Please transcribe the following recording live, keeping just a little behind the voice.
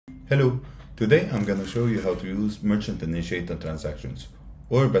Hello, today I'm going to show you how to use merchant initiated transactions,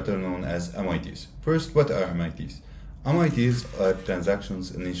 or better known as MITs. First, what are MITs? MITs are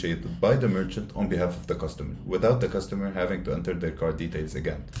transactions initiated by the merchant on behalf of the customer, without the customer having to enter their card details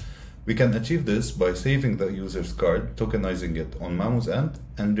again. We can achieve this by saving the user's card, tokenizing it on Mamo's end,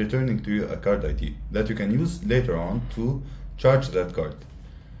 and returning to you a card ID that you can use later on to charge that card.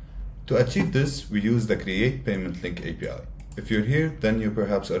 To achieve this, we use the Create Payment Link API. If you're here, then you're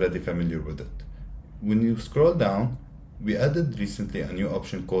perhaps already familiar with it. When you scroll down, we added recently a new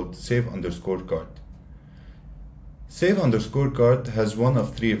option called Save_Card. Save_Card has one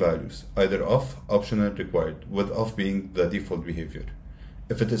of three values, either off, optional, required, with off being the default behavior.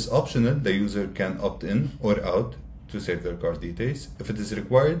 If it is optional, the user can opt in or out to save their card details. If it is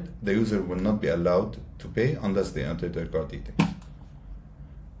required, the user will not be allowed to pay unless they enter their card details.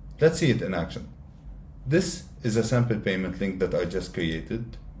 Let's see it in action. This is a sample payment link that I just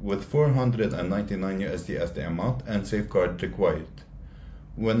created with 499 USD as the amount and safeguard required.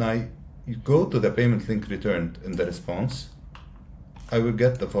 When I go to the payment link returned in the response, I will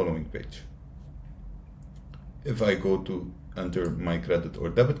get the following page. If I go to enter my credit or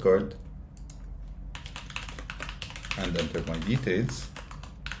debit card and enter my details,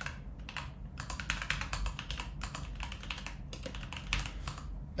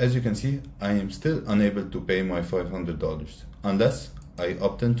 as you can see, I am still unable to pay my $500 unless I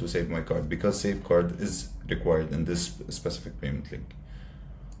opt in to save my card, because safeguard is required in this specific payment link.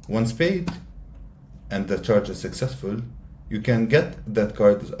 Once paid and the charge is successful, you can get that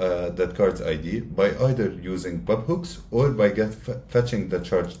card's ID by either using webhooks or by fetching the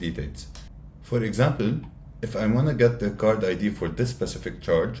charge details. For example, if I want to get the card ID for this specific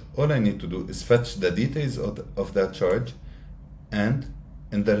charge, all I need to do is fetch the details of that charge, and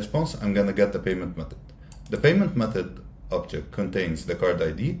in the response, I'm going to get the payment method. The payment method object contains the card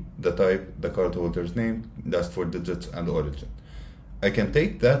ID, the type, the cardholder's name, last four digits, and origin. I can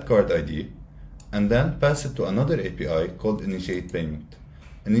take that card ID and then pass it to another API called Initiate Payment.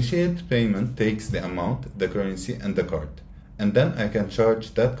 Initiate Payment takes the amount, the currency, and the card. And then I can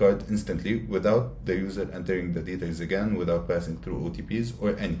charge that card instantly without the user entering the details again, without passing through OTPs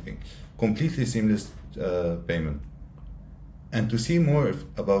or anything. Completely seamless payment. And to see more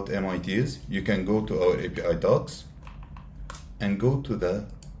about MITs, you can go to our API docs and go to the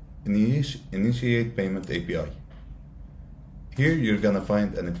Initiate Payment API. Here you're gonna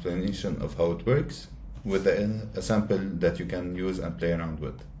find an explanation of how it works with a sample that you can use and play around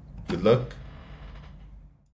with. Good luck.